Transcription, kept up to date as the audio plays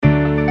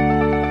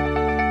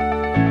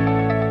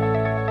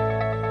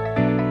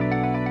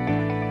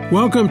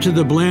Welcome to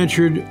the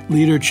Blanchard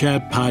Leader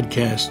Chat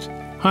podcast.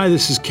 Hi,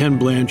 this is Ken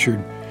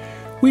Blanchard.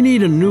 We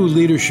need a new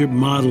leadership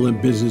model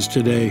in business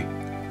today,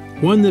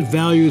 one that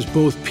values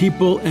both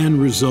people and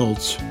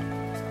results,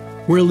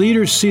 where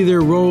leaders see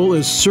their role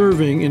as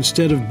serving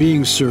instead of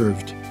being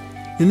served.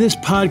 In this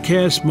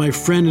podcast, my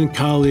friend and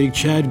colleague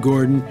Chad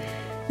Gordon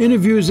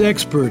interviews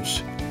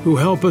experts who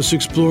help us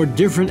explore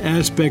different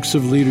aspects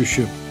of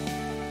leadership.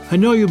 I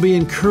know you'll be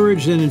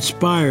encouraged and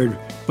inspired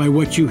by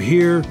what you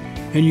hear,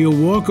 and you'll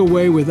walk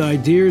away with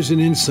ideas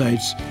and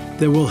insights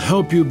that will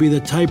help you be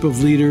the type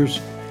of leaders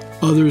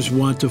others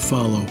want to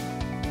follow.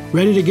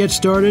 Ready to get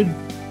started?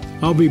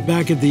 I'll be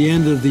back at the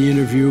end of the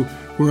interview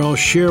where I'll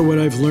share what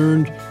I've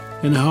learned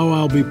and how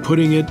I'll be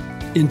putting it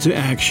into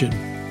action.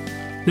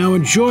 Now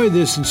enjoy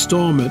this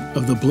installment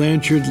of the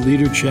Blanchard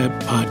Leader Chat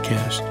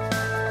podcast.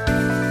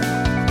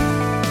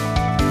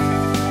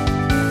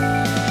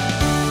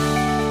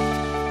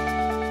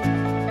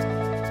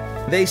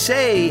 They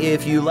say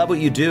if you love what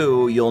you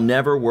do, you'll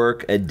never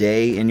work a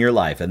day in your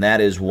life. And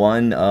that is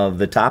one of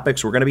the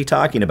topics we're going to be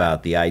talking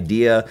about, the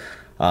idea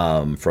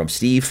from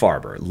Steve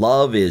Farber.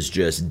 Love is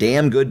just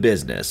damn good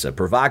business. A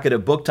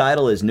provocative book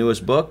title, his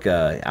newest book,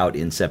 out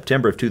in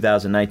September of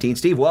 2019.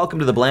 Steve, welcome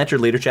to the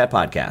Blanchard Leader Chat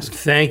podcast.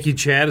 Thank you,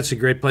 Chad. It's a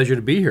great pleasure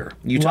to be here.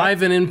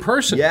 Live and in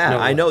person. Yeah,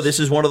 I know. This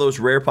is one of those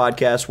rare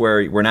podcasts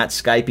where we're not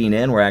Skyping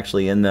in. We're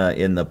actually in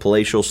the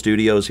palatial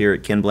studios here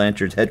at Ken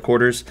Blanchard's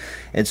headquarters.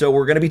 And so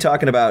we're going to be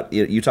talking about,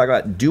 you talk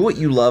about do what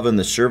you love in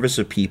the service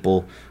of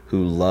people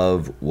who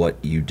love what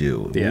you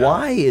do. Yeah.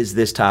 Why is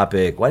this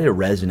topic, why did it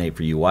resonate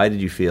for you? Why did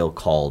you feel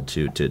called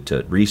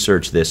to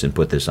research this and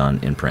put this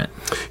in print?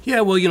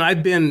 Yeah, well,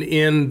 I've been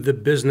in the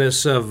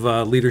business of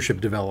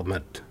leadership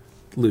development,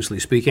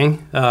 loosely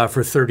speaking,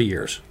 for 30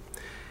 years.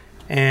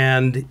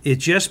 And it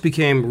just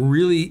became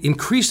really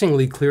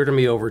increasingly clear to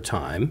me over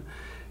time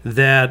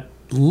that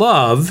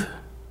love,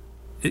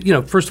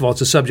 first of all,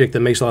 it's a subject that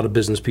makes a lot of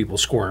business people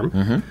squirm.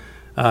 Mm-hmm.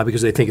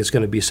 Because they think it's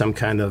going to be some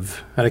kind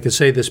of, and I can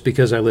say this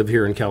because I live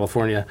here in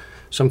California,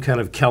 some kind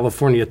of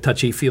California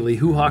touchy-feely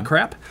hoo-ha mm-hmm.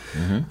 crap.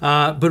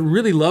 Mm-hmm. But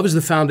really, love is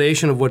the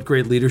foundation of what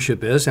great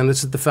leadership is, and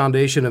it's at the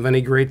foundation of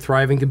any great,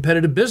 thriving,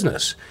 competitive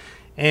business.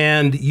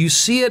 And you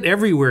see it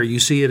everywhere. You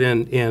see it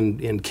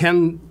in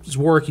Ken's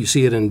work. You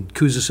see it in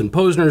Kouzes and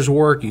Posner's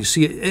work. You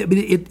see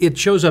it. It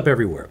shows up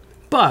everywhere.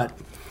 But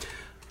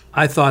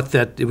I thought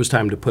that it was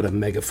time to put a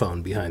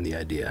megaphone behind the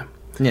idea.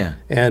 Yeah.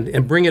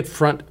 And bring it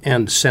front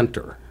and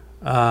center.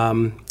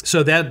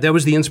 So that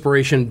was the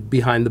inspiration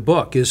behind the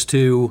book, is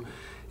to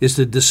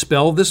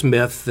dispel this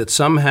myth that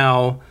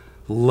somehow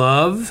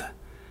love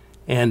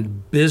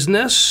and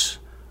business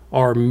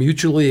are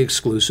mutually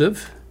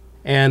exclusive,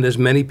 and as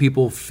many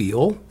people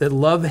feel, that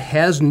love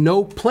has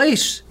no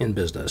place in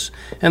business,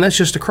 and that's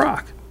just a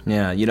crock.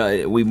 Yeah,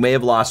 we may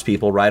have lost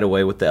people right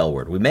away with the L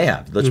word. We may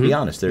have. Let's mm-hmm. be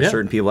honest. There's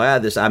certain people,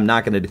 this I'm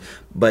not going to do.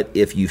 But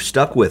if you've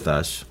stuck with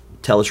us,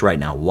 tell us right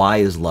now, why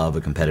is love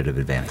a competitive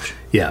advantage?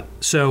 Yeah.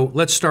 So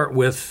let's start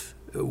with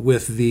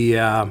the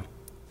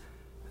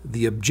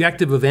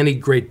objective of any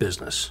great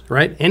business,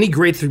 right? Any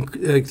great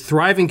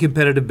thriving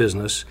competitive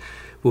business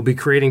will be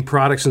creating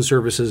products and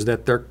services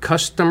that their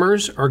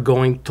customers are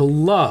going to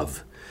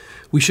love.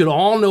 We should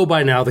all know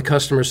by now that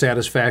customer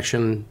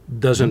satisfaction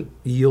doesn't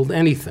yield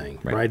anything,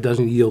 right?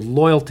 Doesn't yield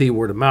loyalty,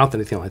 word of mouth,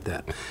 anything like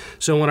that.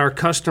 So when our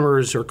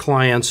customers or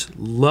clients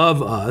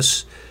love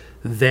us,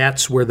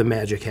 that's where the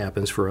magic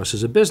happens for us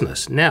as a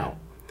business. Now,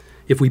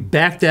 if we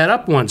back that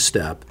up one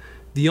step,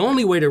 the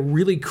only way to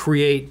really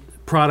create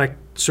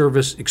product,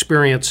 service,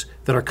 experience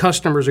that our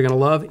customers are going to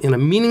love in a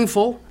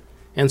meaningful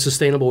and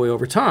sustainable way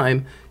over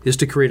time is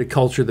to create a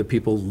culture that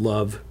people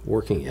love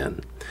working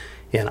in.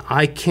 And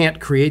I can't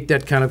create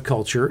that kind of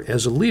culture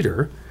as a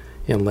leader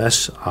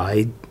unless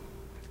I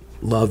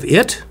love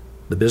it,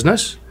 the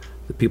business,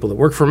 the people that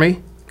work for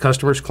me,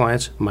 customers,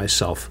 clients,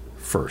 myself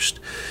first.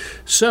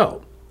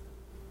 So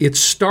it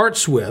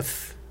starts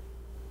with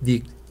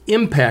the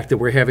impact that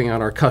we're having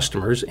on our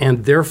customers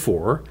and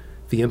therefore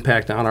the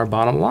impact on our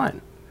bottom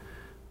line.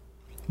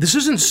 This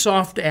isn't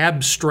soft,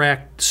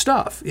 abstract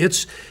stuff.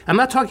 I'm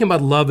not talking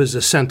about love as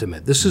a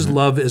sentiment. This is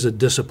love as a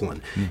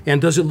discipline. Mm-hmm.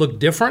 And does it look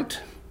different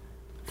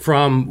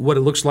from what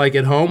it looks like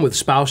at home with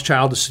spouse,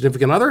 child, a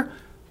significant other?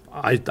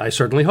 I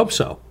certainly hope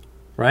so,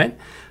 right?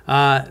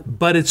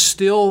 But it's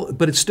still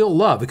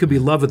love. It could be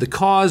love of the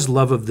cause,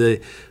 love of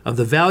the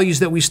values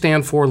that we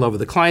stand for, love of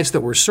the clients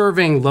that we're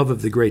serving, love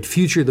of the great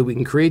future that we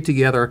can create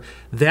together.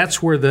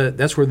 That's where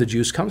the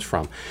juice comes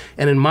from.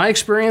 And in my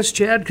experience,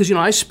 Chad, because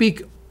I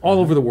speak all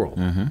over the world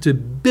mm-hmm. to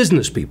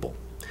business people,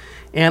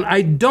 and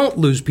I don't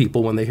lose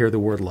people when they hear the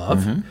word love.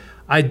 Mm-hmm.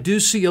 I do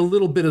see a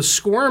little bit of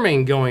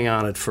squirming going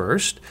on at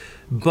first,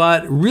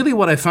 but really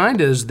what I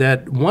find is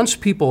that once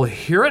people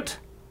hear it,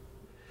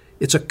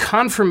 it's a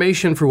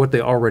confirmation for what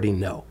they already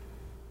know.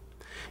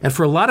 And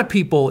for a lot of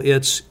people,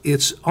 it's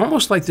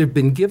almost like they've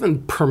been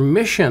given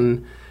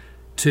permission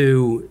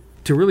to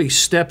really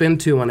step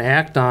into and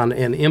act on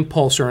an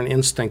impulse or an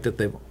instinct that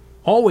they've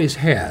always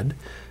had,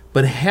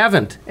 but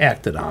haven't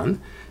acted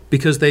on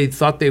because they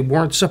thought they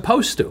weren't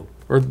supposed to,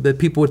 or that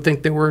people would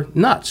think they were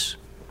nuts.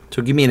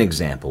 So give me an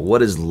example. What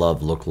does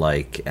love look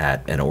like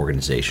at an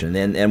organization?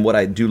 And what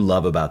I do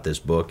love about this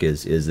book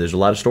is there's a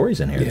lot of stories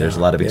in here. There's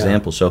a lot of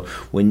examples. So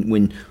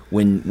when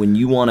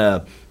you want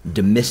to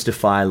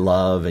demystify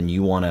love and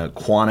you want to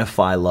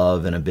quantify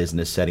love in a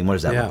business setting, what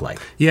does that look like?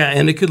 Yeah,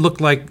 and it could look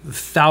like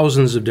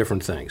thousands of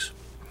different things.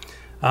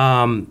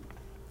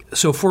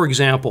 So for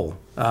example,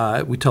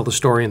 we tell the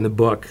story in the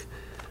book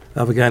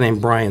of a guy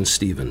named Brian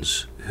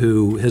Stevens,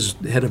 who has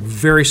had a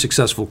very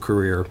successful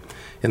career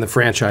in the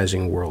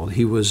franchising world.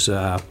 He was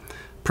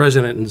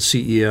president and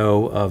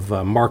CEO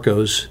of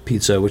Marco's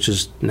Pizza, which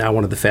is now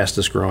one of the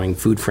fastest growing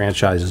food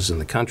franchises in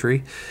the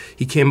country.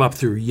 He came up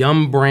through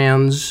Yum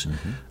Brands.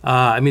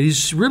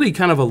 He's really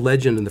kind of a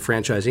legend in the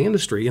franchising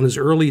industry. In his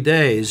early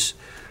days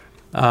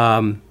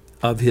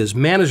of his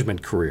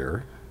management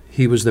career,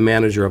 he was the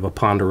manager of a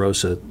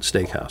Ponderosa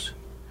steakhouse.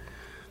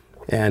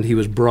 And he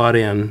was brought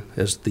in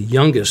as the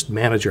youngest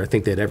manager I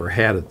think they'd ever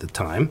had at the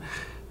time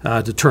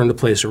to turn the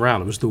place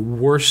around. It was the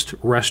worst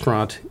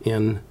restaurant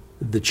in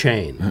the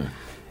chain,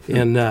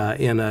 in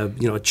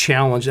a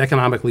challenged,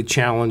 economically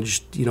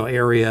challenged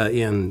area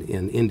in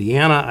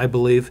Indiana, I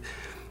believe.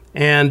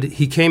 And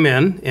he came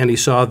in and he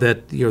saw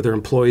that their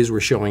employees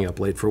were showing up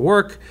late for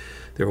work.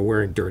 They were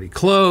wearing dirty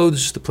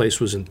clothes. The place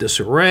was in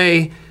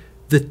disarray.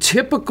 The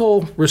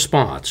typical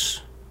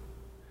response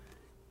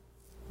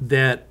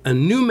that a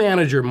new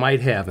manager might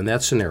have in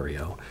that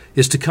scenario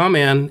is to come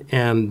in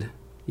and,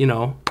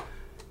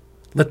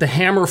 let the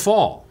hammer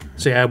fall.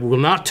 Say, I will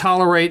not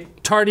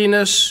tolerate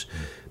tardiness,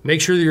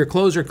 make sure that your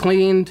clothes are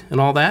cleaned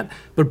and all that.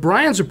 But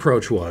Brian's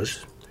approach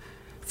was,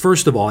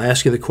 first of all,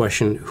 asking the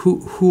question,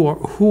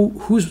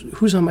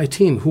 who's on my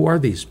team? Who are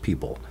these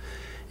people?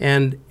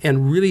 And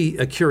really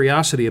a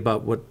curiosity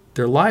about what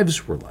their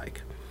lives were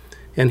like.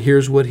 And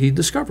here's what he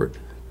discovered.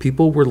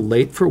 People were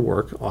late for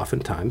work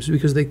oftentimes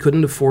because they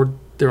couldn't afford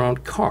their own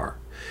car.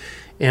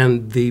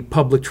 And the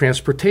public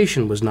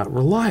transportation was not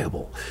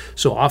reliable.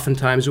 So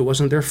oftentimes it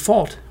wasn't their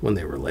fault when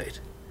they were late.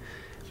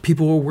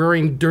 People were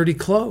wearing dirty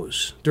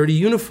clothes, dirty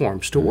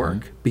uniforms to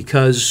work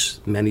because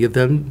many of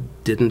them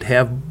didn't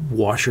have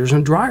washers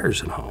and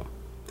dryers at home.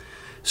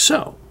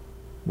 So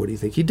what do you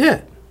think he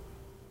did?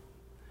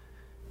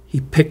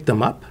 He picked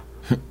them up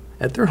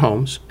at their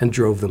homes and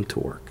drove them to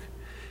work.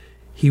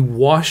 He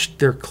washed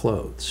their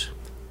clothes.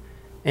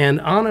 And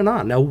on and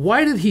on. Now,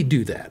 why did he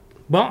do that?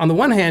 Well, on the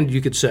one hand, you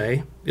could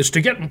say it's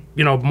to get,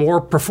 more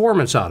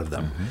performance out of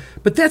them.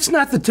 But that's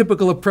not the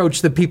typical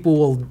approach that people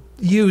will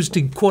use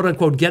to, quote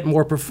unquote, get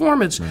more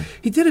performance.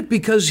 He did it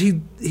because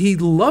he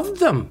loved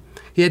them.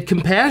 He had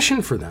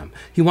compassion for them.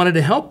 He wanted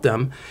to help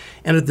them.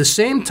 And at the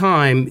same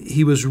time,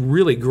 he was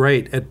really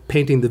great at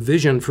painting the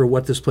vision for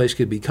what this place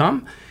could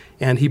become.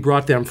 And he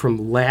brought them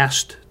from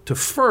last to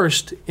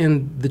first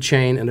in the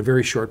chain in a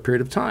very short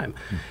period of time.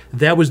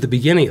 That was the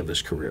beginning of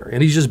his career.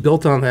 And he's just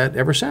built on that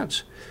ever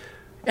since.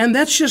 And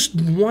that's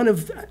just one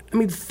of,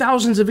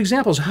 thousands of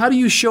examples. How do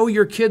you show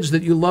your kids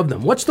that you love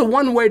them? What's the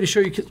one way to show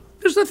your kids?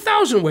 There's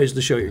 1,000 ways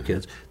to show your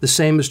kids. The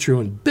same is true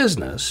in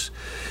business.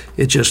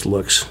 It just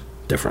looks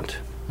different.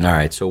 All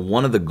right, so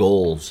one of the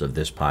goals of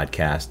this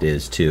podcast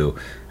is to,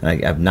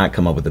 and I've not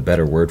come up with a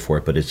better word for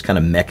it, but it's kind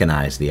of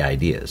mechanize the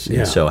ideas. Yeah.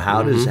 And so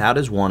how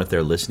does one, if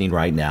they're listening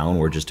right now and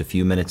we're just a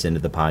few minutes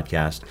into the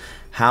podcast,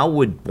 how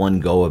would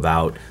one go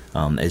about,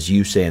 as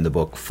you say in the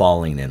book,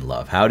 falling in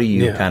love? How do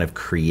you kind of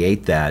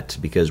create that?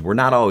 Because we're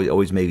not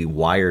always maybe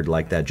wired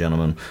like that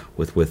gentleman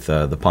with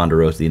the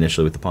Ponderosa,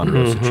 initially with the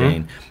Ponderosa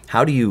chain.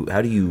 How do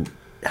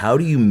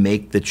you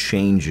make the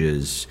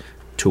changes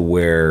to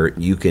where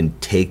you can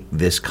take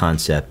this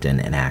concept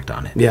and act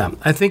on it? Yeah,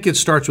 I think it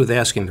starts with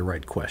asking the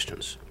right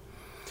questions.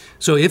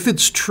 So if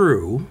it's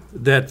true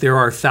that there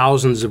are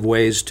thousands of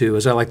ways to,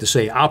 as I like to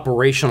say,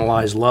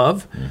 operationalize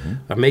love,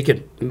 make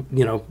it,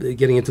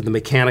 getting into the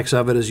mechanics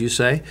of it, as you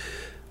say,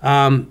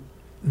 then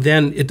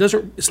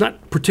it's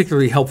not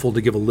particularly helpful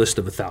to give a list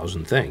of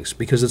 1,000 things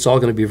because it's all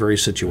going to be very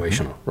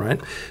situational, right?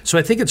 So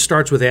I think it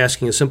starts with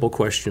asking a simple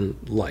question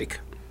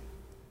like,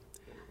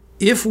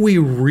 if we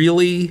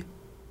really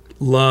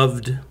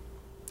loved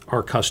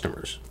our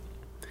customers,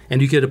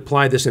 and you could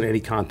apply this in any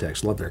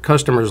context, love their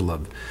customers,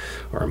 love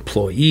our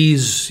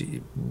employees,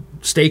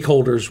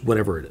 stakeholders,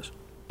 whatever it is,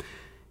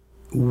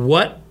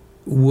 what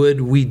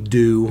would we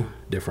do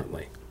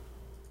differently?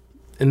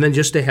 And then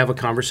just to have a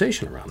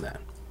conversation around that,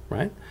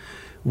 right?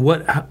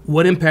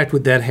 What impact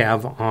would that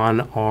have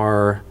on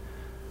our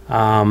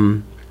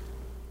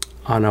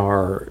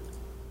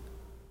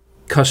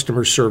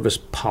customer service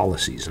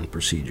policies and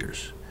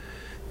procedures?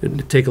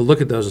 And take a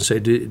look at those and say,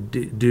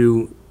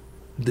 do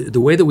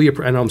the way that we,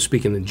 I know I'm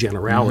speaking in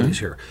generalities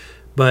here,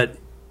 but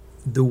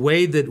the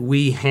way that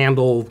we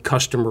handle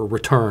customer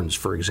returns,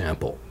 for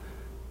example,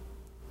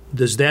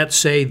 does that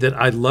say that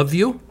I love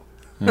you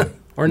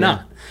or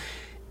not?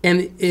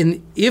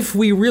 And if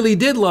we really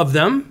did love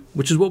them,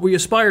 which is what we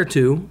aspire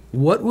to,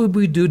 what would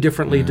we do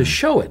differently to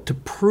show it, to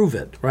prove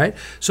it, right?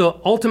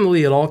 So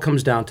ultimately it all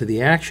comes down to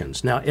the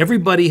actions. Now,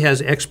 everybody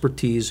has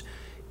expertise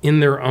in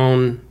their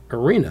own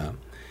arena.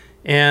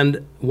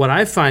 And what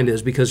I find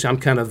is, because I'm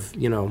kind of,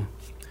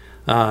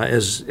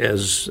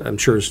 as I'm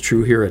sure is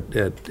true here at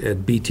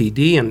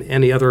BTD and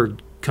any other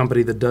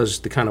company that does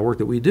the kind of work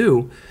that we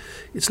do,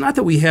 it's not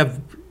that we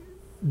have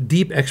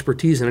deep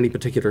expertise in any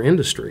particular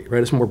industry,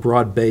 right? It's more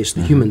broad-based,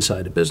 the human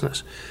side of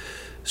business.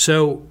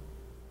 So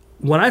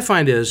what I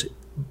find is,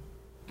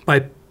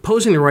 by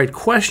posing the right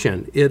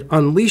question, it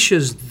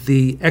unleashes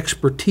the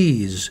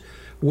expertise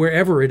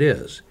wherever it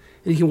is.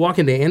 And you can walk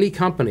into any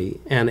company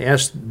and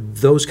ask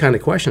those kind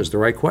of questions, the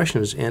right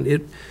questions,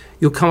 and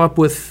you'll come up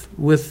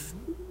with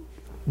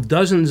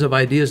dozens of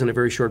ideas in a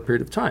very short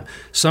period of time.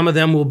 Some of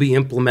them will be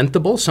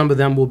implementable, some of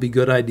them will be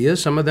good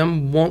ideas, some of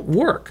them won't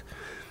work.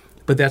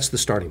 But that's the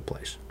starting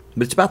place.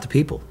 But it's about the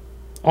people.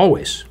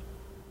 Always.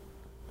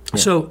 Yeah.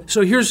 So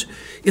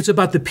it's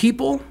about the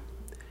people,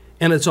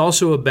 and it's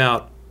also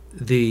about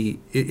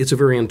it's a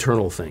very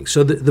internal thing.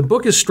 So the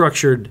book is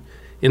structured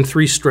in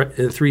three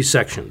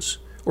sections,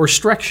 or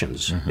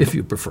strections, if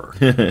you prefer.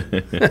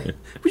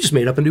 We just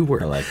made up a new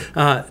word. I like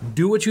it.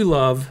 Do what you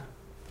love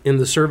in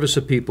the service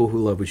of people who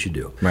love what you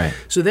do. Right.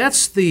 So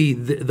that's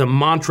the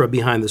mantra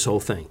behind this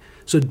whole thing.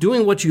 So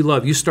doing what you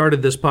love. You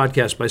started this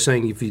podcast by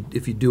saying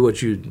if you do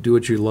what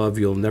you love,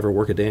 you'll never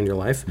work a day in your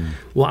life.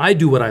 Well, I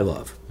do what I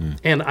love,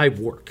 and I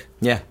work.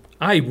 Yeah.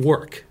 I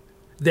work.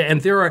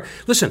 And there are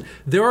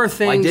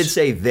things. I did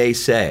say they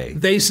say.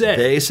 They say.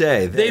 They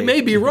say. They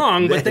may be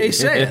wrong, but they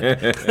say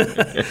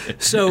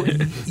it. So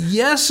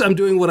yes, I'm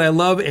doing what I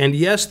love, and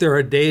yes, there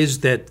are days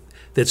that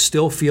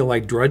still feel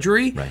like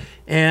drudgery. Right.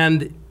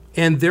 And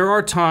there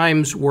are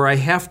times where I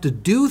have to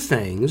do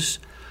things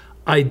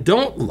I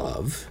don't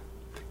love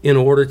in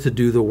order to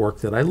do the work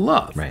that I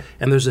love. Right.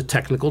 And there's a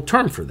technical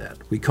term for that.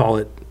 We call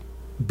it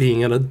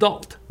being an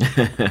adult,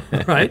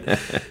 right?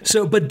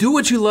 So, but do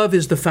what you love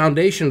is the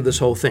foundation of this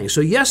whole thing. So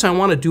yes, I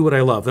want to do what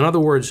I love. In other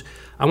words,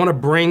 I want to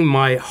bring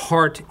my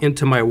heart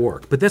into my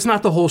work, but that's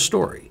not the whole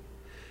story.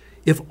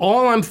 If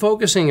all I'm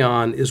focusing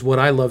on is what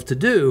I love to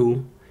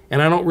do,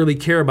 and I don't really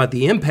care about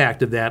the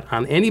impact of that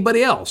on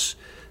anybody else,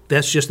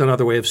 that's just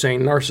another way of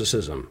saying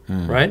narcissism,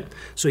 right?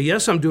 So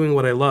yes, I'm doing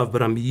what I love,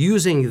 but I'm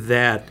using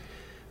that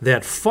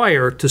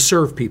fire to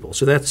serve people.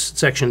 So that's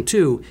section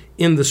 2,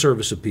 in the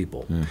service of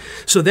people.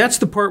 So that's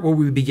the part where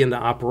we begin to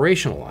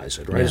operationalize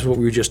it, right? Yeah. That's what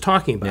we were just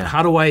talking about. Yeah.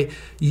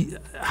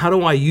 How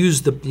do I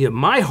use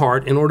my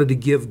heart in order to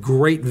give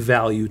great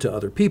value to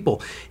other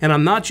people? And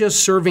I'm not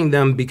just serving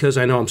them because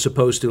I know I'm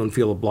supposed to and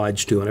feel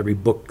obliged to, and every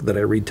book that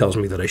I read tells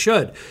me that I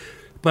should.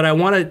 But I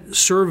want to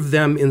serve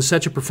them in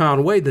such a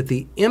profound way that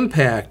the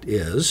impact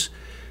is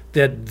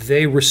that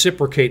they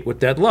reciprocate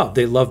with that love.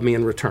 They love me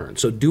in return.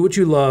 So do what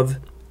you love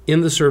in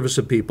the service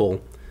of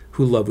people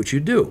who love what you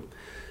do.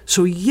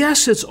 So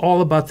yes, it's all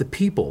about the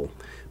people,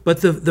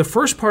 but the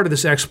first part of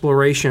this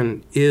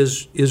exploration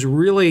is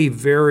really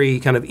very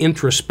kind of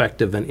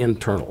introspective and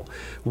internal.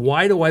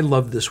 Why do I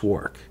love this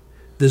work,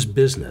 this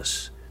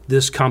business,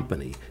 this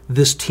company,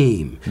 this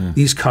team,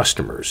 these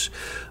customers?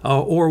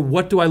 Or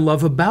what do I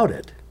love about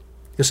it?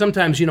 Because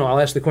sometimes, I'll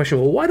ask the question,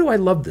 well, why do I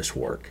love this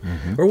work?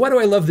 Or why do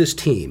I love this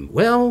team?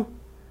 Well,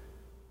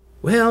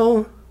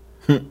 I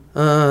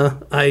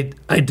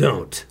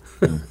don't.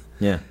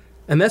 Yeah.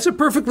 And that's a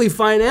perfectly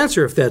fine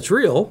answer if that's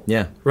real.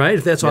 Yeah. Right?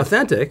 If that's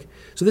authentic.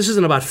 So this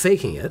isn't about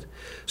faking it.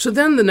 So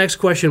then the next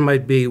question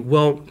might be,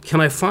 well,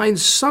 can I find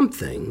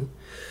something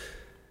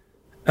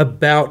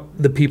about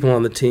the people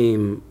on the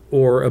team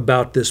or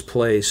about this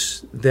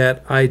place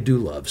that I do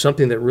love?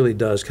 Something that really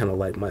does kind of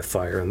light my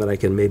fire, and that I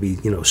can maybe,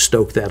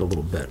 stoke that a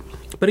little bit.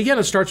 But again,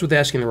 it starts with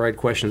asking the right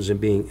questions and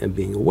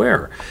being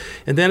aware.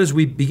 And then as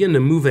we begin to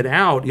move it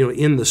out,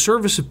 in the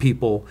service of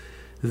people,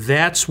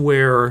 that's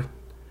where,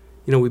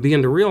 we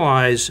begin to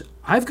realize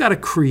I've got to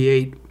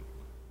create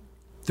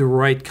the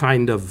right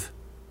kind of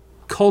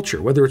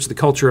culture, whether it's the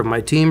culture of my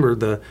team or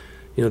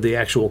the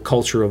actual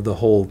culture of the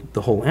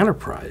whole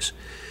enterprise.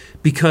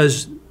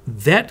 Because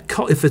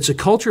if it's a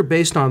culture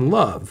based on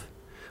love,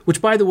 which,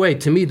 by the way,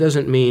 to me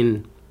doesn't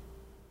mean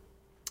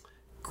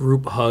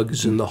group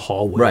hugs in the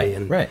hallway,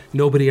 right.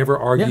 Nobody ever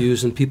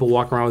argues, and people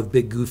walk around with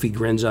big goofy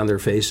grins on their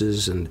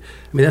faces, and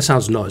that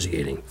sounds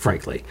nauseating,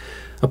 frankly.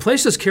 A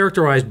place that's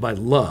characterized by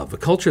love, a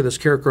culture that's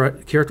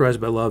characterized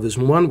by love, is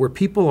one where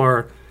people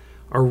are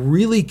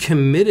really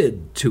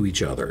committed to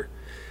each other,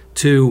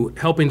 to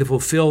helping to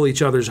fulfill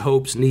each other's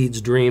hopes,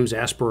 needs, dreams,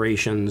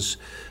 aspirations,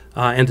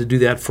 and to do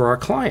that for our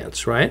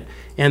clients, right?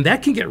 And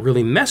that can get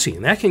really messy,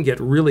 and that can get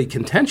really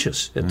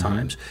contentious at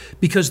times,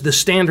 because the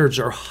standards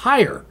are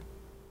higher.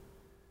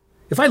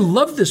 If I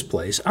love this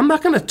place, I'm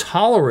not going to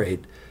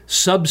tolerate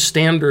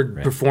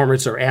substandard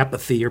performance or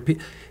apathy, or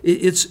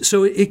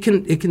it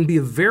can be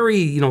a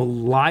very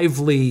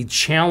lively,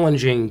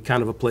 challenging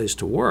kind of a place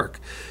to work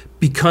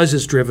because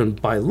it's driven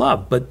by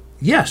love. But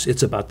yes,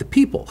 it's about the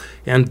people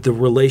and the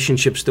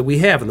relationships that we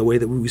have and the way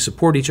that we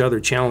support each other,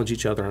 challenge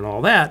each other, and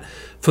all that,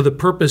 for the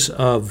purpose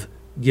of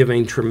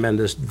giving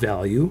tremendous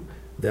value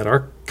that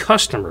our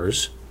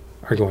customers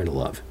are going to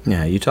love.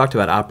 Yeah, you talked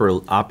about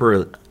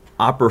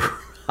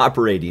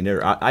operating,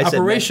 or I said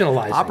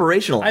operationalizing.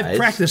 Operationalize. I've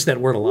practiced that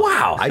word a lot.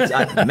 Wow.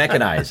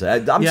 Mechanize.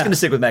 I'm just going to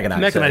stick with mechanize.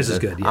 Mechanize is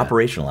good. Yeah.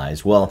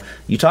 Operationalize. Well,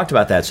 you talked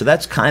about that. So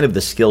that's kind of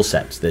the skill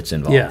sets that's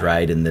involved,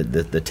 right? And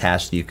the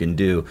tasks you can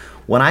do.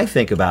 When I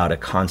think about a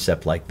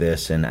concept like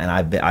this, and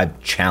I've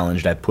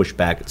challenged, I've pushed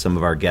back at some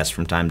of our guests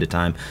from time to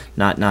time,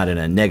 not in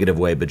a negative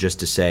way, but just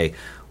to say,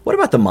 what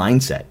about the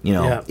mindset?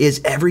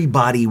 Is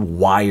everybody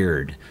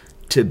wired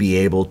to be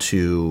able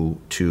to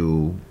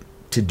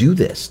do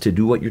this, to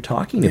do what you're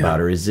talking about,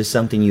 or is this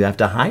something you have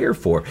to hire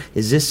for?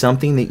 Is this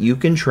something that you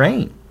can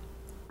train?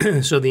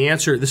 So the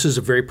answer, this is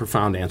a very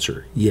profound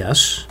answer: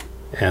 yes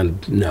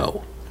and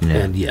no. Yeah.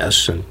 And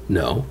yes and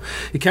no.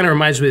 It kind of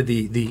reminds me of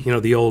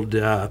the old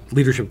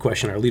leadership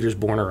question: are leaders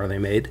born or are they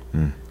made?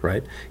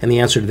 Right? And the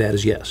answer to that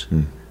is yes.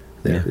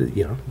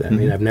 I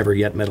mean, I've never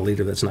yet met a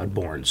leader that's not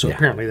born. So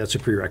apparently that's a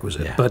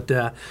prerequisite. Yeah.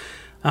 But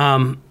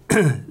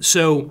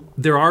so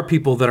there are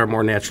people that are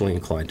more naturally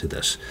inclined to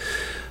this.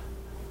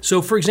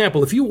 So, for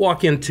example, if you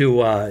walk into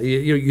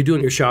you're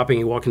doing your shopping,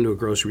 you walk into a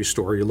grocery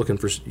store, you're looking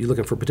for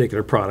a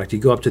particular product, you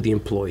go up to the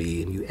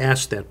employee and you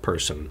ask that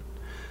person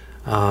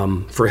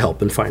for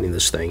help in finding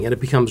this thing, and it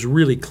becomes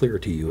really clear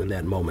to you in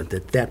that moment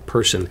that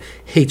person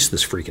hates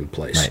this freaking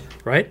place,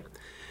 right?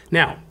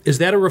 Now, is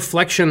that a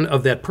reflection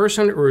of that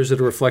person, or is it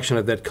a reflection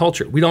of that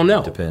culture? We don't know.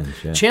 It depends.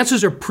 Yeah.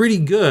 Chances are pretty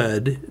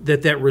good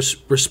that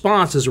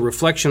response is a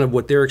reflection of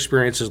what their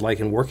experience is like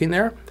in working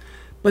there.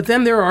 But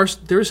then there is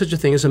such a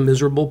thing as a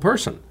miserable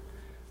person.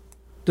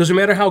 Doesn't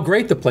matter how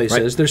great the place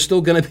is, they're still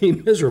going to be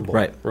miserable.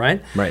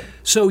 Right.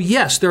 So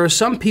yes, there are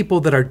some people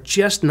that are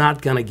just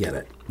not going to get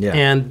it. Yeah.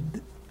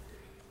 And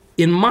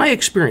in my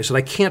experience, and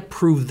I can't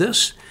prove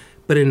this,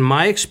 but in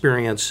my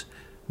experience,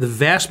 the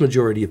vast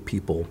majority of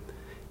people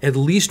at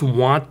least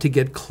want to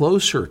get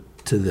closer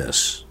to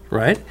this,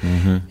 right?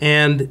 Mm-hmm.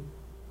 And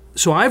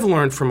so I've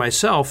learned for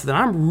myself that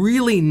I'm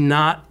really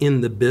not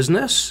in the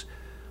business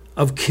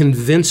of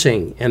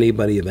convincing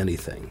anybody of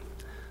anything.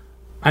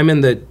 I'm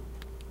in the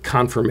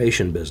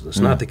confirmation business,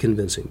 not the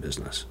convincing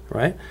business,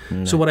 right?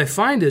 Mm-hmm. So what I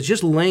find is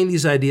just laying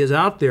these ideas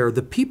out there,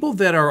 the people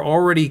that are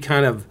already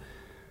kind of,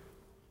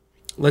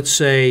 let's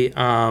say,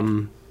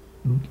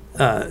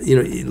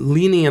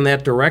 leaning in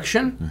that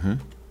direction,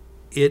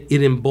 it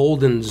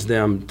emboldens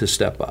them to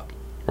step up,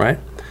 right?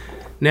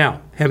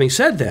 Now, having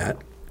said that,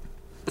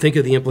 think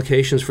of the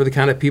implications for the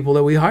kind of people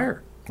that we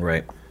hire.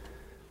 Right.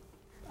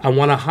 I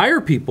want to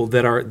hire people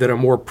that are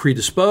more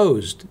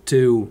predisposed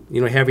to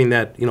having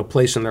that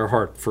place in their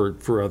heart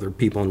for other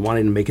people and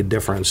wanting to make a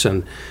difference.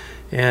 And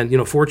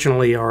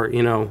fortunately, our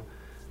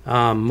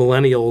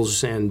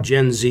millennials and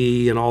Gen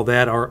Z and all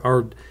that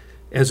are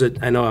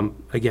I know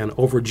I'm again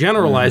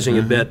overgeneralizing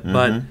a bit,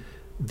 but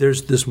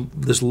there's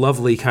this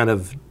lovely kind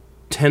of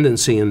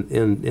tendency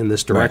in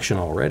this direction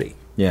already.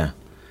 Yeah.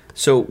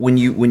 So when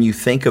you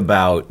think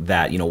about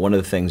that, one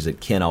of the things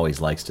that Ken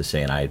always likes to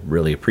say, and I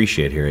really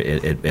appreciate here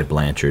at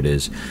Blanchard,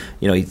 is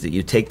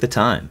you take the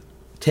time,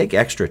 take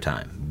extra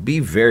time, be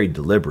very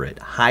deliberate,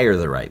 hire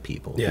the right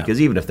people, because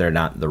even if they're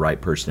not the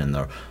right person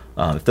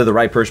if they're the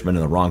right person but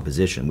in the wrong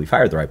position, we've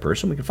hired the right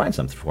person, we can find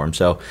something for them.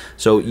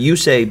 So you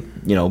say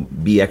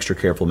be extra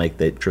careful, make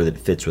sure that it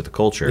fits with the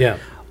culture. Yeah.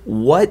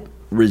 What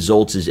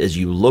results is, as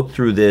you look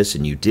through this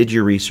and you did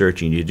your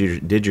research and you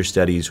did your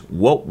studies,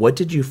 what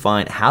did you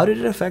find? How did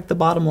it affect the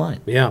bottom line?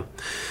 Yeah.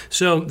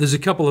 So there's a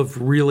couple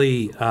of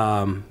really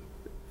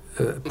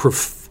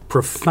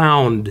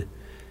profound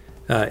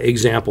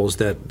examples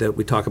that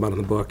we talk about in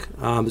the book.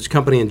 There's a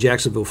company in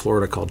Jacksonville,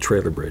 Florida called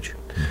Trailer Bridge,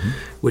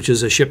 which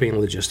is a shipping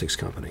and logistics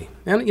company.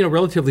 And,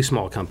 relatively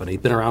small company.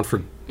 Been around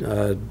for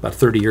about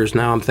 30 years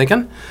now, I'm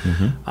thinking.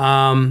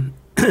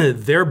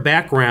 Their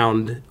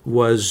background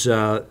was,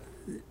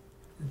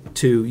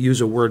 to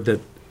use a word that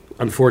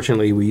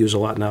unfortunately we use a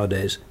lot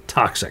nowadays,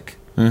 toxic,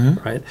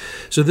 right?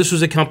 So this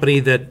was a company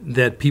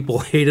that people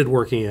hated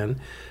working in.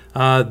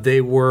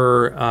 They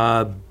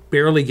were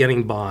barely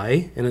getting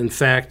by, and in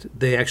fact,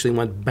 they actually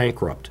went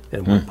bankrupt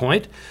at one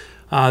point.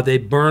 They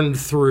burned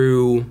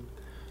through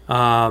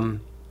 4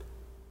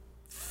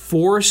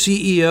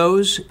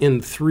 CEOs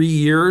in 3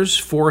 years,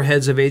 4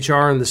 heads of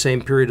HR in the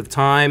same period of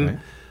time,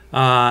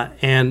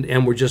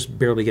 and were just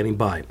barely getting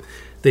by.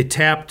 They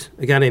tapped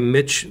a guy named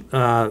Mitch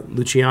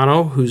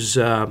Luciano, who's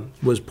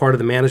was part of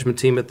the management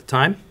team at the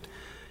time,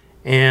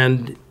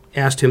 and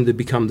asked him to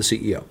become the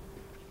CEO.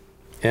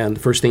 And the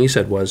first thing he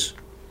said was,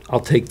 I'll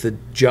take the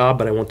job,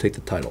 but I won't take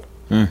the title,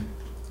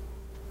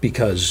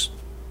 because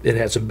it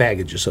has some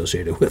baggage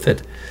associated with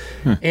it.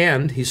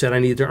 And he said, I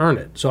need to earn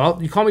it. So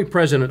you call me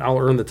president, I'll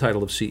earn the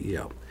title of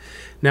CEO.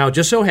 Now, it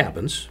just so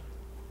happens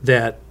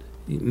that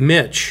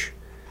Mitch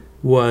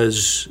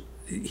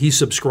he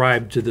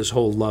subscribed to this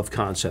whole love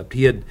concept.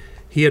 He had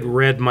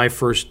read my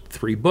first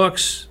 3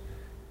 books,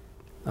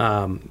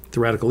 The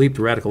Radical Leap,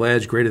 The Radical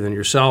Edge, Greater Than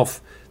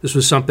Yourself. This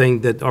was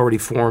something that already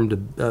formed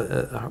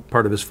a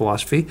part of his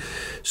philosophy.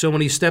 So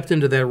when he stepped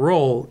into that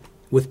role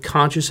with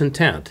conscious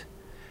intent,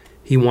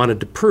 he wanted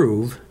to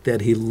prove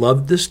that he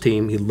loved this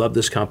team, he loved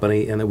this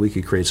company, and that we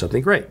could create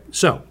something great.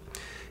 So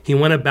he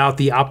went about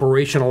the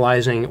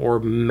operationalizing or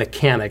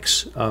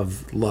mechanics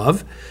of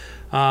love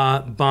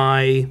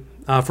by,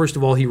 first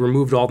of all, he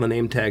removed all the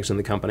name tags in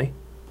the company.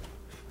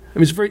 I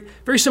mean, it's very,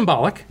 very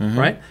symbolic,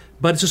 right?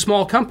 But it's a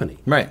small company.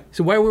 Right.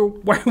 So why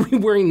are we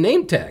wearing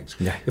name tags?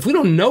 Yeah. If we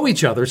don't know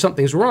each other,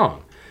 something's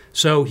wrong.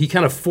 So he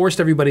kind of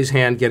forced everybody's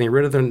hand, getting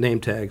rid of their name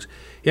tags.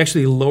 He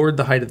actually lowered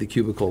the height of the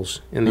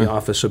cubicles in the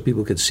office so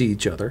people could see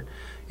each other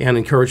and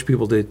encouraged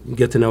people to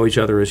get to know each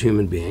other as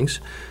human beings.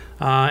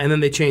 And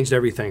then they changed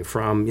everything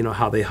from,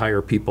 how they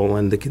hire people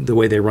and the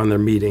way they run their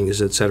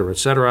meetings, et cetera, et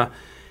cetera.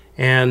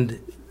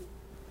 And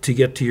to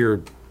get to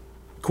your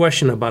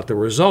question about the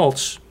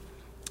results,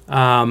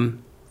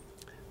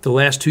 the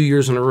last 2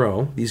 years in a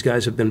row, these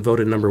guys have been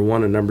voted number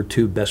 1 and number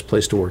 2 best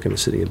place to work in the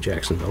city of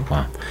Jacksonville.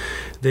 Wow.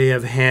 They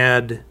have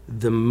had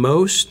the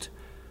most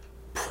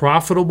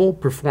profitable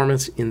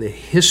performance in the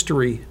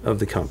history of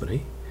the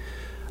company.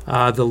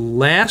 The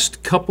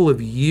last couple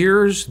of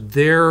years,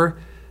 they're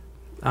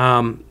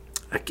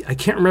I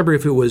can't remember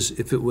if it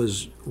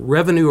was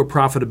revenue or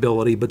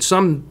profitability, but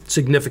some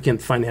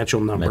significant financial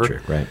number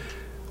Metric, right.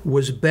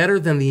 was better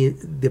than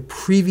the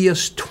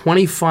previous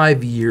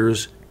 25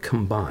 years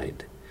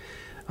combined.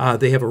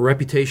 They have a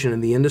reputation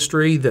in the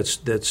industry that's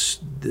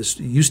this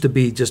used to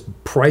be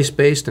just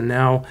price-based, and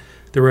now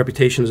their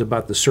reputation is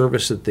about the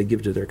service that they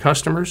give to their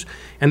customers,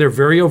 and they're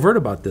very overt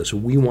about this.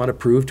 We want to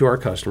prove to our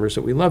customers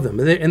that we love them,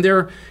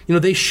 they're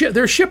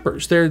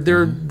shippers.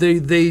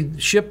 They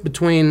ship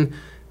between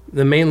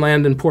the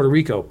mainland and Puerto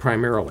Rico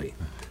primarily.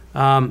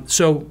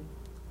 So,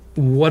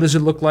 what does it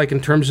look like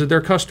in terms of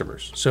their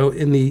customers? So,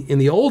 in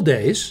the old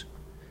days,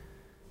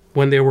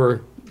 when they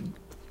were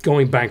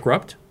going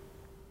bankrupt,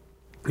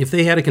 if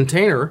they had a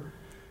container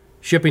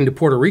shipping to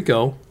Puerto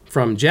Rico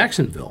from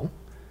Jacksonville,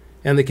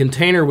 and the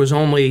container was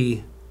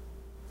only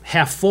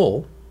half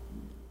full,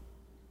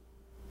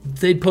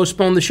 they'd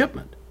postpone the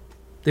shipment.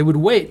 They would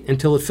wait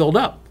until it filled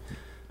up,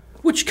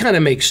 which kind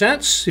of makes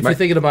sense if you're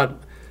thinking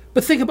about.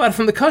 But think about it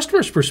from the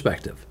customer's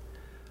perspective.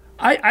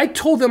 I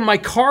told them my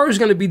car is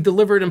going to be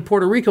delivered in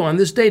Puerto Rico on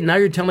this date. Now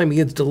you're telling me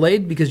it's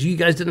delayed because you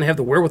guys didn't have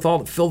the wherewithal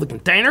to fill the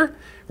container,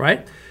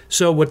 right?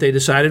 So what they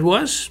decided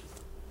was,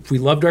 if we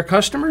loved our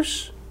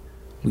customers,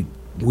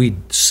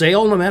 we'd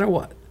sail no matter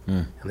what.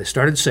 And they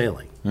started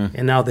sailing.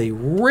 And now they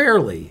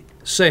rarely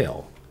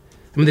sail.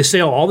 I mean, they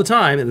sail all the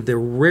time, and they're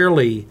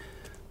rarely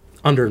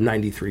under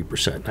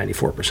 93%,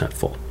 94%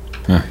 full.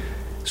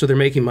 So they're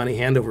making money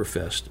hand over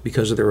fist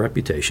because of their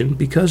reputation,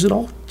 because it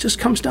all just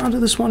comes down to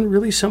this one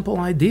really simple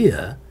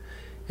idea.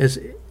 It's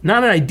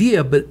not an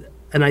idea, but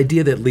an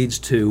idea that leads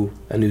to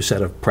a new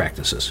set of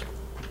practices.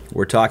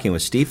 We're talking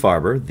with Steve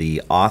Farber,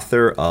 the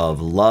author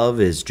of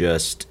Love is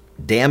Just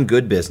Damn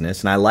Good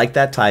Business, and I like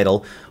that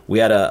title. We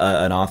had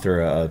an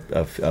author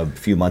a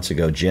few months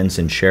ago, Jen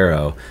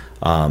Sincero,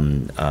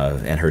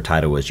 and her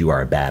title was "You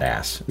Are a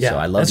Badass." Yeah, so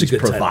I love these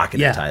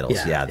provocative titles.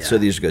 Yeah, so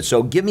these are good.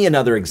 So give me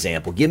another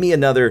example. Give me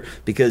another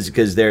because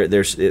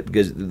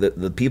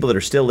the people that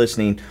are still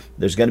listening,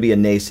 there's going to be a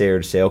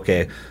naysayer to say,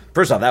 okay,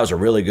 first off, that was a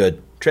really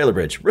good Trailer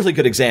Bridge, really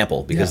good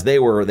example because they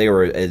were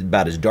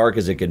about as dark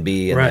as it can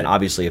be, and then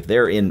obviously if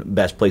they're in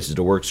best places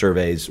to work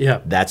surveys,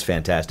 that's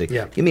fantastic.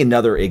 Yeah. Give me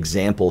another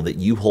example that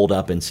you hold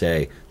up and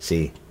say,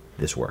 see,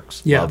 this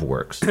works. Love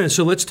works.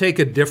 So let's take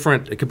a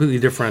completely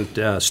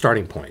different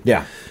starting point.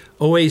 Yeah.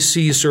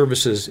 OAC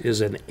Services is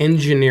an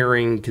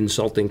engineering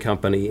consulting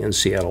company in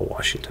Seattle,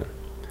 Washington.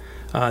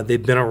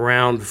 They've been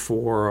around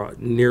for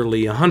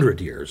nearly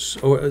 100 years,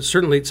 or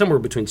certainly somewhere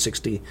between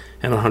 60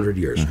 and 100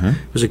 years. It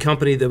was a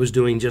company that was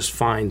doing just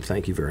fine,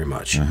 thank you very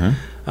much.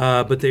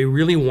 But they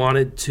really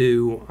wanted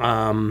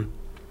to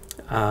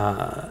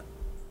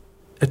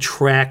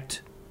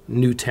attract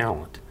new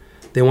talent.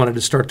 They wanted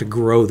to start to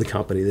grow the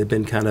company. They've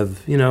been kind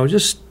of,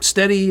 just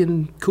steady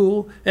and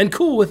cool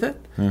with it,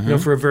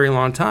 for a very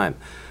long time.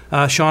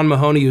 Sean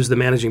Mahoney, who's the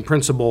managing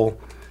principal,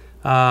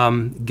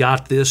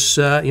 got this,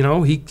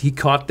 he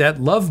caught that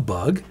love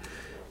bug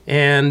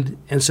and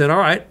said, all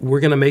right,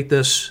 we're going to make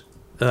this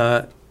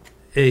a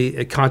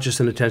conscious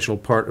and intentional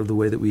part of the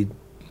way that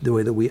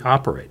we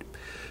operate.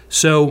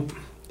 So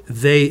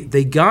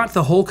they got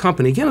the whole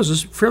company, again, it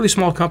was a fairly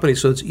small company,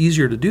 so it's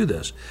easier to do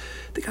this.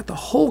 They got the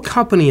whole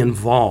company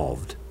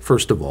involved,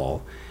 first of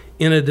all,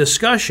 in a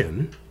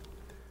discussion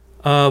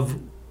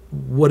of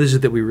what is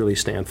it that we really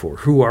stand for?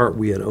 Who are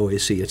we at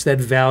OAC? It's that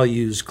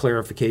values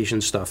clarification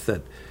stuff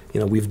that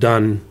we've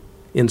done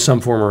in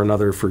some form or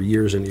another for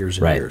years and years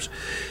and years.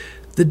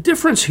 The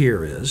difference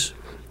here is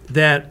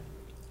that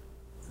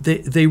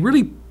they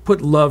really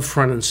put love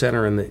front and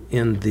center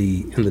in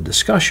the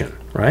discussion,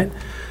 right?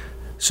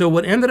 So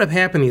what ended up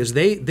happening is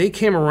they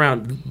came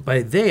around,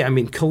 by they I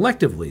mean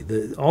collectively,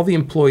 all the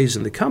employees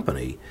in the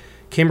company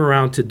came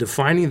around to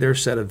defining their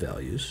set of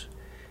values,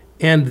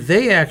 and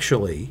they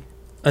actually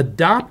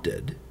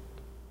adopted,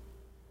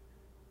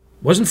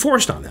 wasn't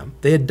forced on them,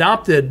 they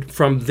adopted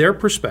from their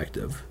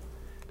perspective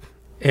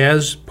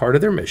as part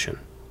of their mission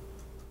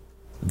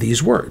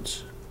these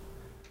words: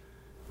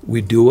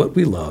 we do what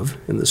we love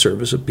in the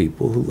service of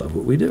people who love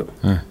what we do.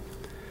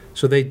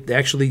 So they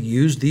actually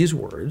used these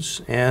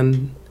words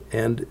and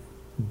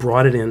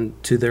brought it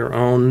into their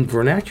own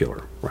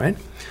vernacular, right?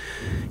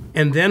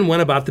 And then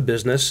went about the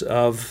business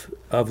of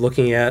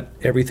looking at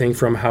everything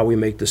from how we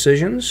make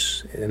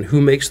decisions and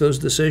who makes those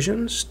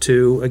decisions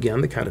to,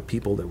 again, the kind of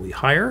people that we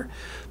hire,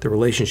 the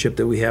relationship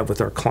that we have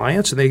with our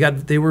clients. And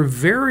they were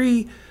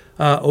very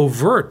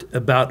overt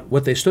about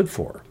what they stood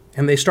for.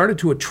 And they started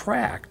to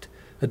attract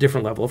a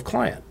different level of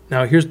client.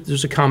 Now,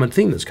 there's a common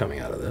theme that's coming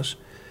out of this.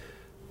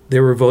 They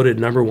were voted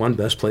 #1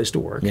 best place to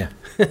work in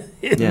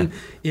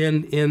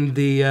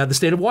the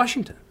state of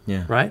Washington,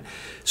 right?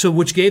 So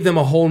which gave them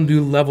a whole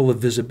new level of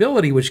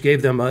visibility, which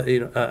gave them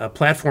a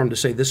platform to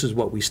say this is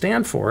what we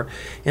stand for,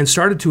 and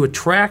started to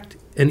attract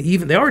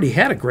they already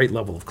had a great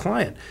level of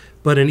client,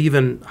 but an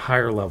even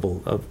higher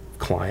level of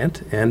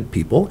client and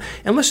people.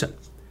 And listen,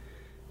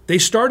 they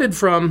started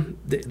from,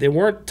 they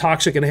weren't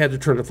toxic and had to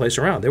turn the place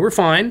around. They were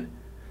fine.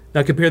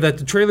 Now compare that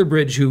to Trailer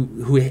Bridge, who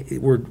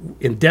were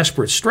in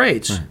desperate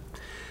straits. Right.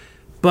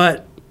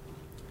 But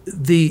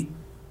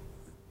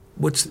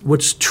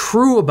what's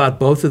true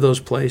about both of those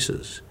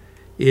places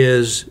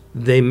is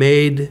they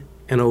made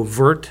an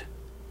overt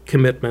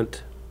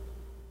commitment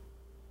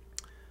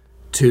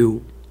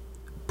to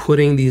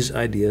putting these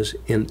ideas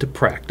into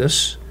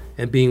practice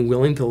and being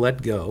willing to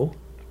let go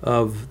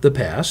of the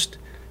past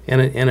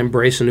and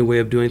embrace a new way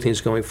of doing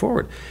things going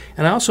forward.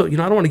 And I also, I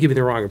don't want to give you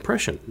the wrong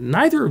impression.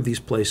 Neither of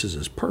these places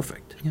is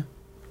perfect,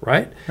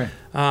 right?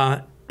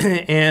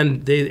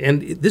 And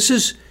this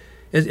is,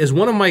 as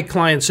one of my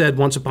clients said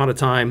once upon a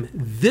time,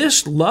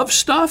 this love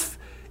stuff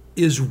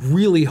is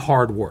really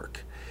hard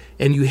work,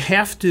 and you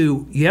have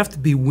to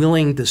be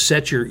willing to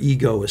set your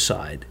ego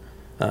aside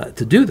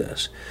to do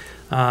this.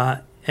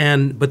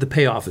 But the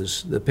payoff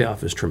is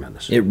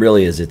tremendous. It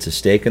really is. It's a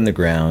stake in the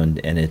ground,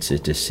 and it's a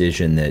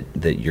decision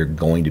that you're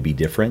going to be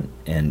different,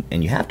 and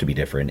you have to be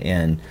different,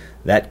 and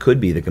that could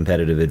be the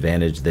competitive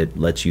advantage that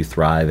lets you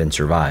thrive and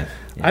survive.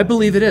 I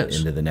believe it is.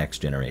 Into the next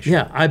generation.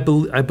 Yeah, I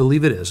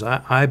believe it is.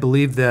 I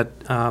believe that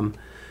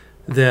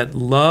that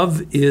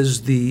love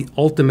is the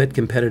ultimate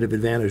competitive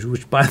advantage,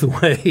 which, by the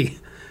way,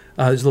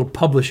 is a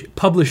little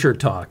publisher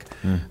talk.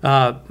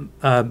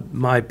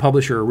 My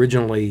publisher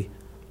originally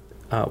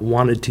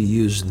wanted to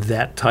use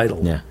that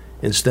title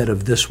instead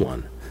of this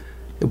one,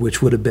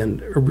 which would have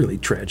been a really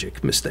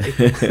tragic mistake.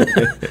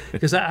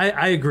 Because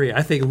I agree.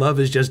 I think Love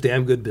is Just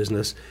Damn Good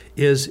Business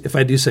is, if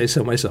I do say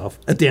so myself,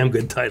 a damn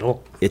good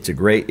title. It's a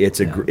great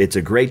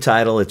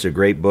title. It's a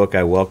great book.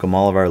 I welcome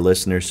all of our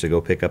listeners to go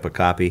pick up a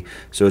copy.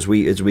 So as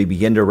we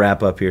begin to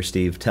wrap up here,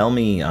 Steve, tell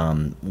me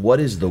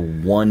what is the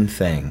one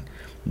thing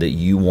that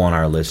you want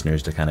our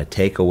listeners to kind of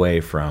take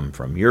away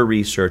from your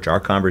research, our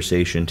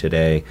conversation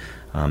today?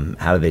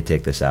 How do they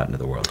take this out into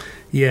the world?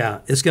 Yeah,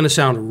 it's going to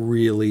sound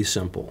really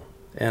simple.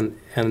 And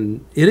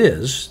it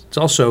is. It's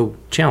also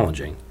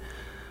challenging.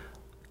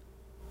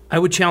 I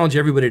would challenge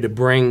everybody to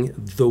bring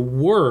the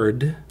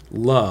word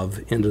love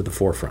into the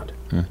forefront.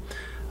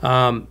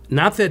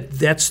 Not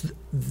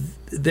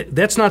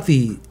that's not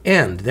the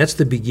end. That's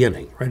the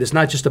beginning, right? It's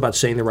not just about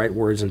saying the right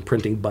words and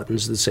printing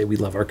buttons that say we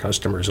love our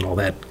customers and all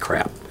that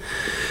crap.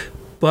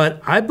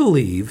 But I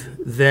believe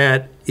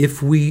that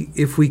if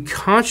we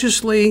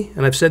consciously,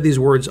 and I've said these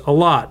words a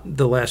lot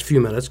the last few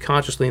minutes,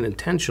 consciously and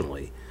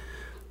intentionally,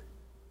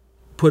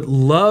 put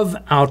love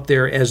out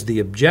there as the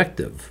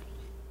objective,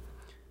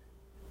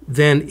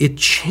 then it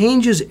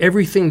changes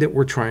everything that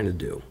we're trying to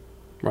do,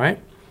 right?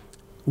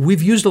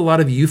 We've used a lot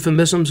of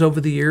euphemisms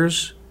over the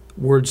years,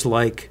 words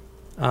like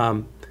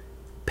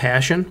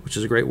passion, which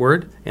is a great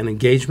word, and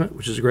engagement,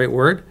 which is a great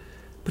word.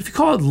 But if you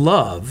call it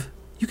love,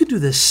 you could do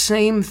the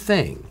same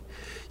thing.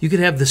 You could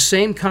have the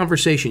same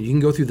conversation. You can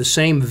go through the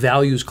same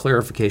values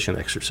clarification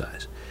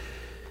exercise.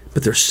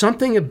 But there's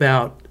something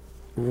about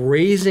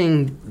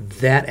raising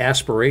that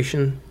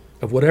aspiration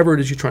of whatever it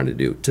is you're trying to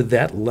do to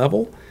that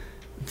level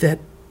that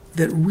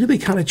really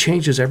kind of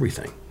changes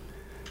everything.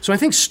 So I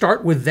think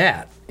start with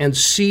that and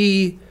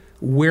see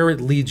where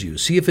it leads you.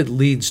 See if it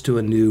leads to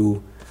a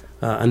new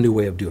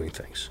way of doing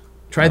things.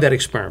 Try that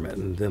experiment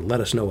and then let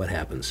us know what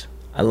happens.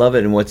 I love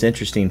it, and what's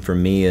interesting for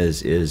me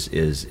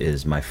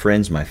is my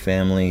friends, my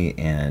family,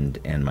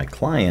 and my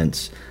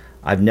clients.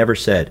 I've never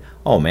said,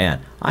 "Oh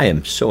man, I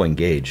am so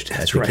engaged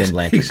at the Ken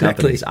Blanchard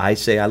companies." I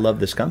say, "I love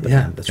this company."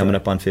 Yeah, that's coming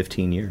right. up on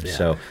 15 years.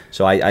 Yeah.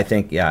 So I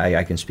think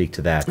I can speak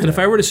to that. And if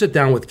I were to sit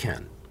down with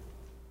Ken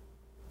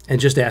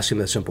and just ask him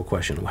that simple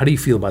question, "How do you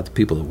feel about the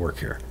people that work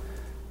here?"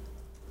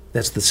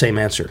 That's the same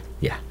answer.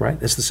 Yeah. Right?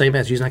 That's the same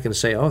answer. He's not going to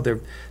say, "Oh,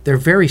 they're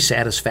very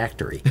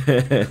satisfactory."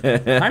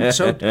 I'm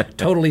so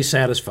totally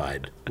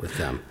satisfied with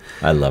them.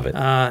 I love it.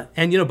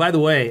 And by the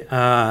way,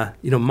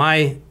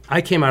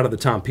 I came out of the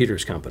Tom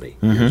Peters Company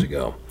years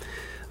ago.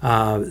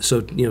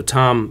 So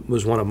Tom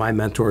was one of my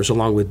mentors,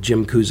 along with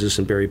Jim Kouzes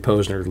and Barry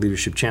Posner,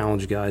 Leadership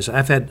Challenge guys.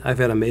 I've had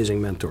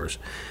amazing mentors,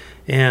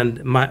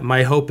 and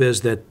my hope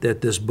is that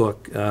this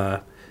book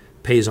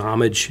pays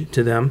homage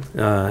to them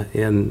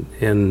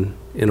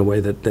in a way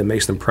that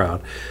makes them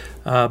proud.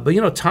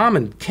 But Tom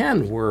and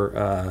Ken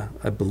were,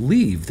 I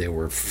believe, they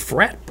were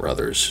frat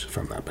brothers, if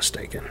I'm not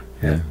mistaken.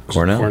 Yeah,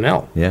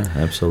 Cornell. Yeah,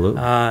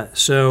 absolutely.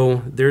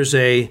 So there's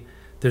a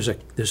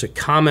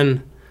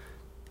common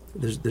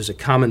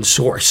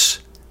source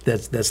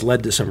that's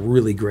led to some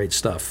really great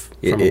stuff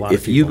from a lot of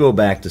If people. you go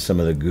back to some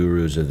of the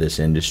gurus of this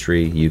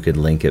industry, you could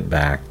link it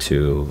back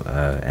to,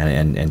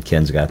 and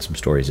Ken's got some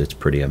stories. It's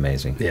pretty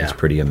amazing. Yeah. It's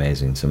pretty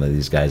amazing. Some of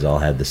these guys all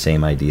had the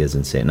same ideas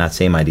not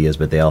same ideas,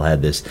 but they all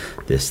had this.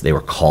 They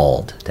were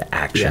called to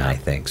action. Yeah. I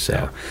think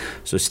so.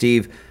 So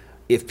Steve,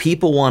 if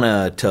people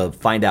want to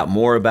find out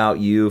more about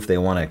you, if they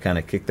want to kind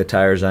of kick the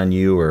tires on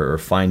you or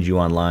find you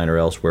online or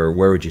elsewhere,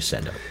 where would you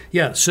send them?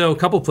 Yeah, so a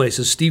couple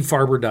places.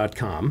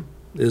 SteveFarber.com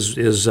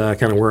is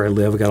kind of where I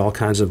live. I got all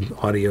kinds of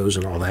audios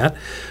and all that.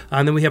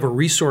 And then we have a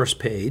resource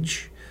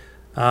page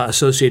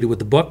associated with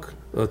the book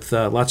with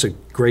lots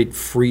of great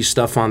free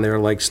stuff on there,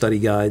 like study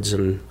guides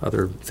and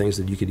other things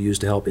that you could use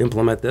to help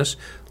implement this.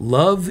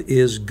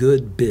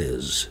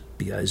 loveisgoodbiz,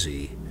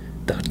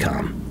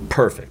 BIZ.com.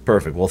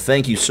 Perfect. Well,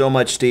 thank you so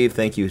much, Steve.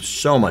 Thank you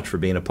so much for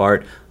being a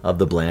part of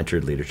the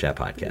Blanchard Leader Chat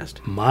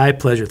podcast. My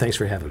pleasure. Thanks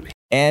for having me.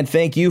 And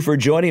thank you for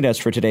joining us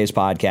for today's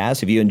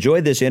podcast. If you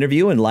enjoyed this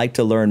interview and like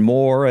to learn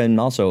more and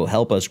also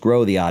help us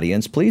grow the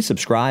audience, please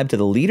subscribe to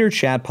the Leader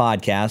Chat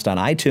podcast on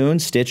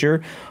iTunes,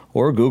 Stitcher,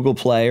 or Google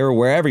Play, or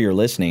wherever you're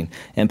listening.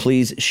 And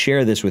please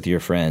share this with your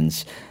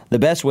friends. The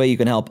best way you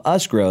can help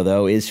us grow,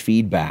 though, is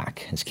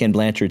feedback. As Ken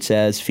Blanchard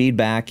says,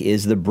 feedback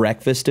is the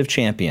breakfast of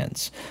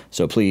champions.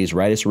 So please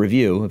write us a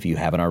review if you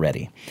haven't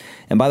already.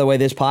 And by the way,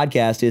 this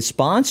podcast is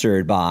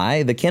sponsored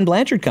by the Ken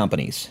Blanchard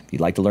Companies. If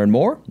you'd like to learn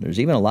more, there's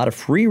even a lot of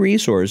free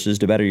resources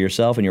to better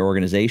yourself and your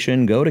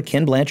organization. Go to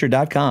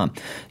kenblanchard.com.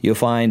 You'll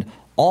find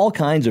all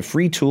kinds of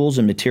free tools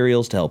and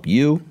materials to help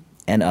you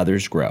and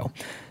others grow.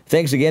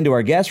 Thanks again to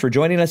our guests for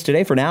joining us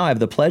today. For now, I have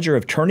the pleasure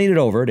of turning it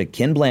over to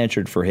Ken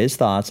Blanchard for his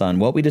thoughts on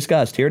what we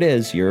discussed. Here it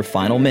is, your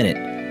final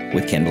minute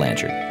with Ken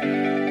Blanchard.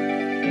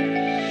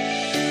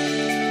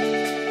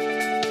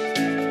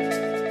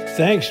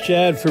 Thanks,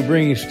 Chad, for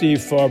bringing Steve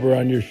Farber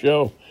on your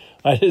show.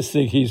 I just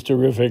think he's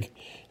terrific.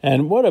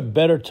 And what a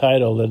better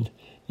title than,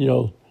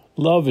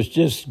 love is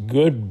just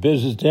good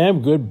business,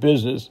 damn good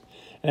business.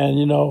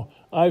 And,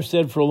 I've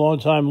said for a long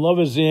time, love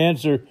is the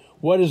answer.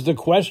 What is the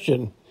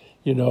question?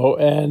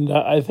 And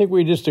I think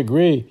we just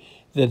agree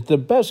that the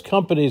best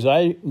companies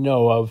I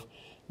know of,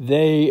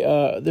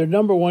 their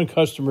number one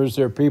customers,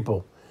 their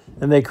people.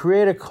 And they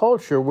create a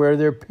culture where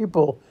their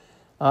people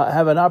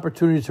have an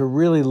opportunity to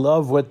really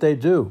love what they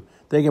do.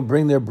 They can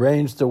bring their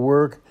brains to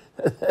work.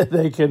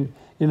 They can,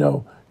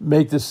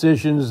 make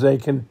decisions. They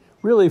can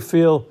really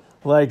feel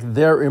like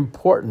they're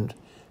important.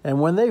 And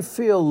when they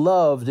feel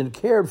loved and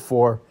cared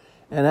for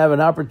and have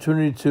an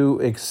opportunity to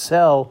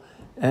excel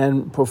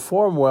and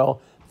perform well,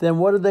 then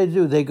what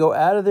do? They go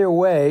out of their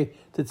way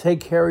to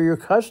take care of your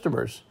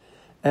customers.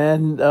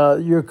 And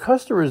your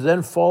customers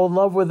then fall in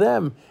love with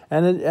them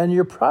and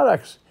your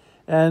products.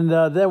 And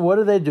then what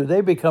do?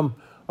 They become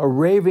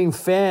raving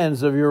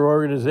fans of your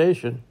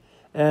organization.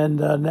 And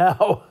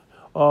now,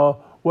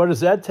 what does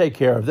that take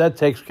care of? That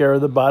takes care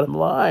of the bottom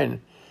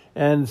line.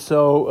 And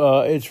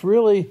so it's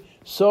really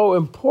so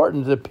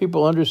important that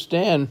people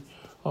understand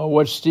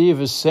what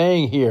Steve is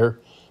saying here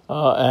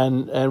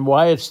and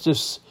why it's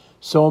just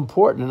so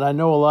important. And I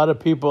know a lot of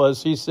people,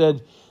 as he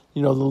said,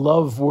 the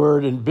love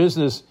word in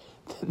business,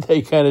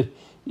 they kind of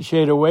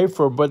shade away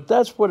from, but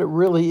that's what it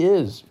really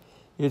is.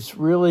 It's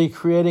really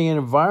creating an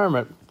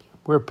environment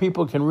where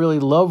people can really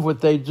love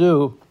what they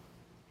do.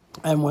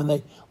 And when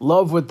they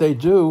love what they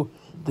do,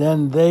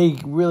 then they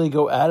really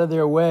go out of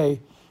their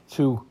way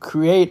to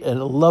create a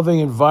loving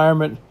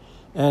environment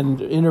and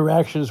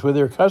interactions with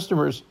their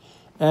customers.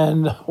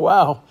 And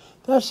wow,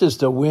 that's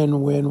just a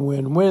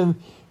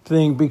win-win-win-win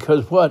thing,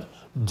 because what?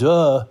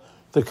 The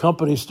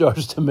company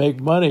starts to make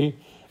money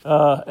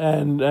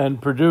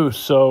and produce.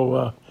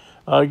 So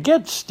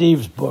get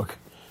Steve's book.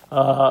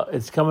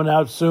 It's coming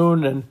out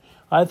soon, and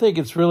I think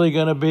it's really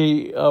going to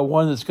be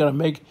one that's going to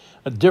make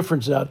a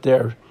difference out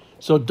there.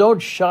 So don't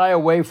shy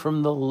away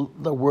from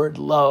the word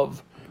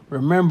love.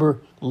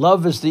 Remember,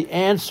 love is the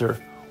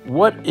answer.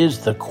 What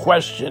is the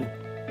question?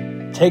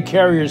 Take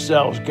care of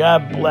yourselves.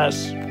 God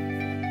bless.